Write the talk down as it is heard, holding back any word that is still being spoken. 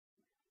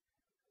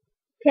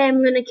Okay,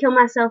 I'm gonna kill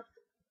myself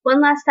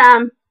one last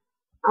time,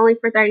 only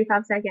for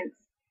 35 seconds.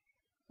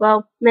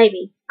 Well,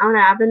 maybe. I don't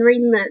know. I've been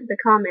reading the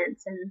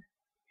comments, and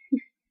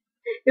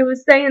it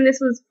was saying this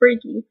was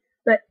freaky.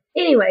 But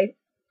anyway,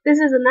 this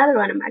is another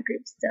one of my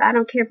groups, so I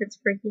don't care if it's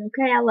freaky,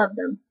 okay? I love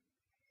them.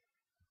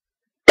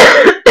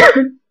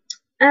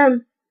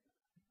 I'm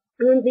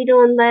gonna be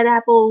doing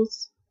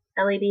LEDapples,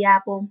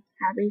 LEDapple,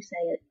 however you say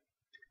it.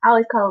 I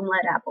always call them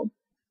LEDapple.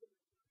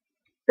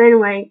 But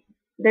anyway,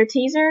 their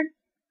teaser,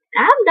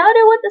 I have no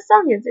idea what the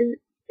song is. Is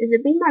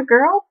it Be My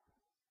Girl?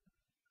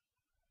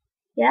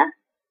 Yeah?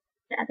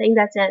 I think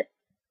that's it.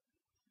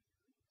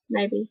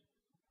 Maybe.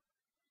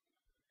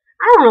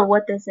 I don't know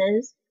what this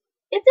is.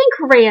 It's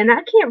in Korean.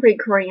 I can't read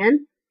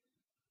Korean.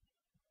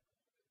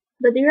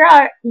 But the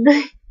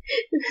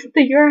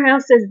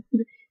URL says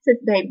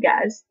Babe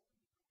Guys.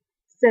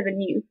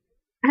 7U.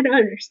 I don't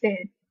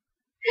understand.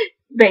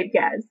 Babe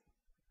Guys.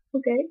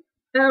 Okay.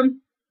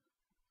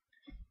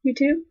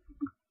 YouTube?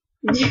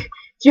 Did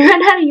you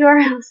run out of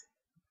URLs?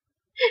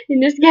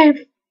 And just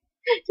gave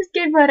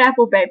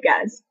LEDapple Babe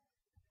Guys.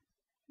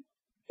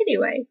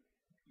 Anyway.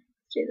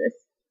 Let's do this.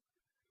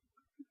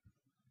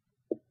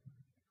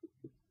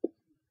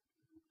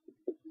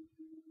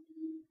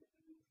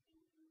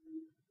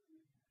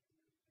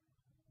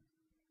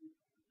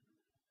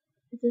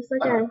 Is this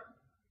like a...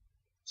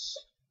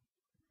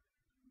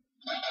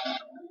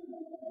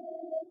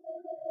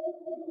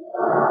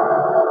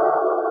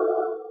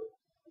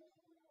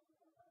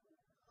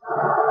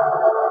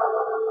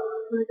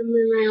 Like I'm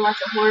ready to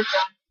watch a horror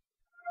film.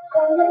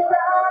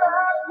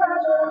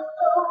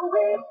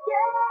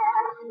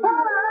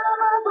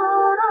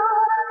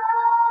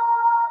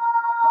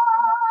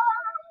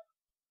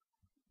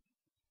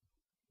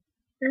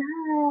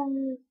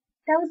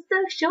 That was so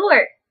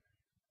short.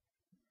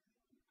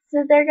 So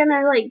they're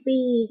gonna like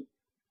be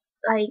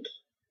like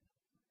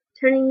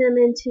turning them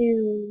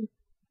into.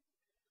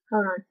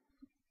 Hold on,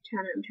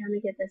 I'm trying to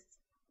get this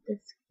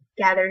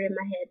gathered in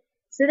my head.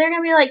 So they're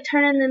gonna be like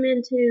turning them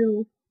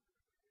into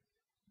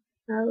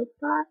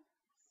robots,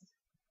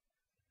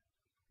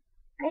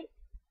 right?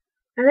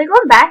 Are they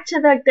going back to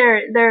like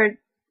their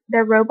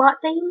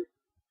robot thing?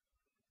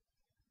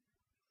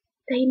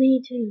 They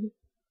need to.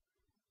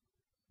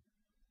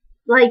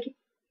 Like,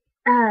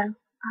 oh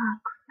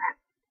crap.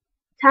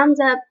 Time's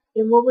Up,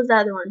 and what was the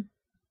other one?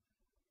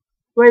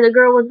 Where the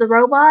girl was the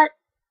robot?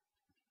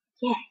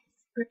 Yes.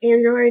 Or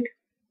android.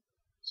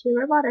 Is she a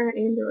robot or an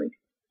android?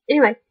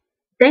 Anyway,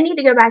 they need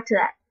to go back to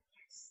that.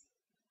 Yes.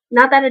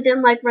 Not that I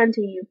didn't like Run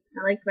to You.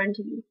 I liked Run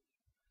to You.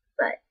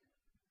 But.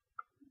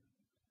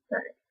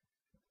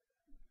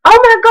 Oh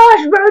my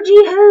gosh,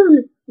 Roji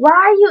Hoon! Why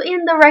are you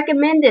in the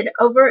recommended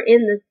over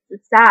in the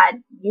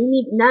side? You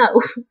need to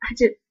know. I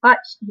just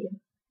watched you.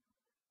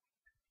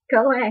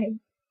 Go away.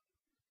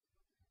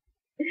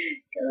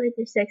 Go with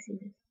your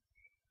sexiness.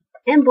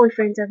 And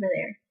boyfriend's over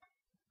there.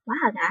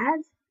 Wow,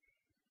 guys.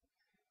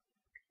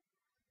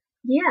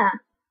 Yeah.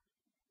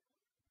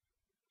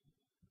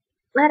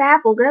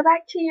 LEDapple, go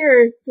back to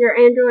your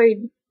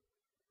android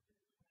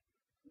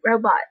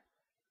robot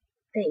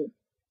thing.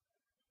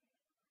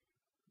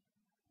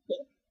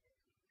 Yeah.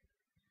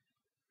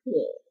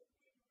 Yeah.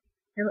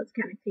 That looks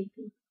kind of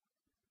creepy.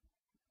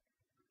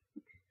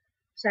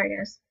 Sorry,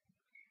 guys.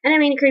 I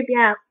didn't mean to creep you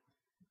out.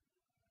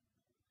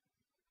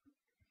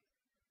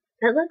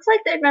 It looks like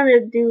they're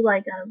gonna do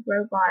like a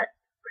robot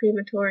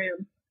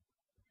crematorium.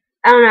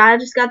 I don't know, I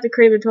just got the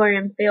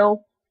crematorium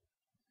feel.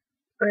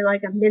 Or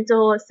like a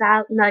mental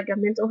asylum, like a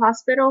mental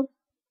hospital.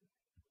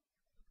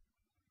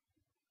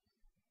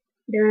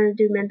 They're gonna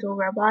do mental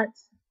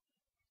robots.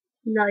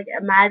 You know, like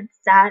a mad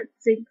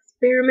science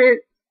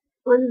experiment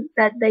one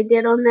that they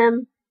did on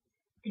them.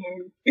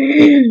 And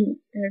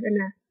they're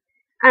gonna,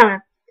 I don't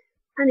know.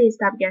 I need to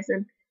stop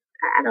guessing.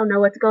 I don't know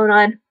what's going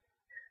on.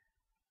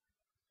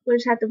 We'll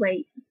just have to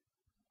wait.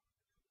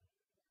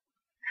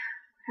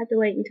 Have to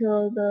wait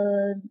until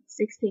the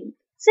 16th.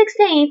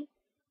 16th?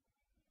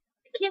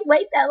 I can't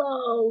wait that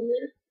long.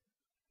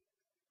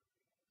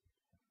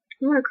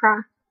 I'm gonna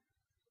cry.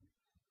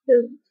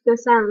 Go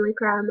silently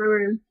cry in my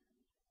room.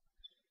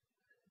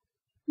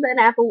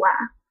 LEDapple,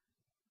 why?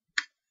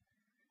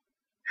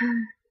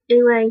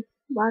 Anyway,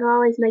 why do I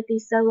always make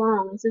these so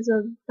long? This is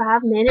a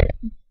 5-minute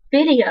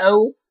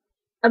video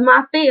of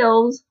my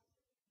feels.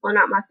 Well,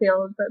 not my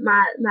feels, but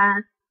my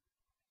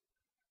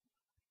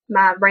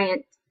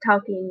rant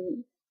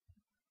talking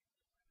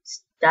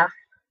stuff.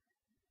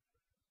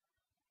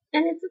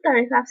 And it's a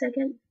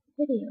 35-second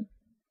video.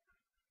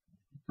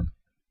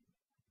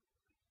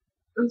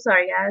 I'm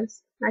sorry,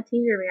 guys. My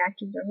teaser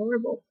reactions are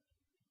horrible.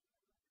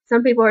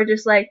 Some people are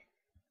just like,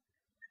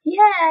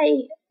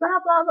 yay, blah,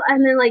 blah, blah.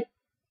 And then, like,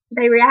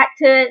 they react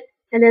to it.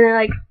 And then they're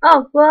like,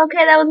 oh, well,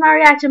 okay, that was my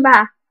reaction,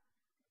 bye.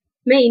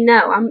 Me,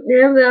 no. I'm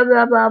blah, blah,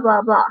 blah, blah,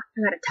 blah, blah.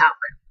 I gotta talk.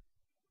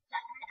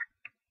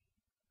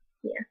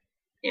 Yeah.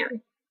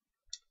 Anyway.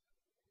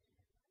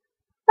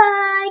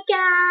 Bye,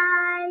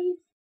 guys.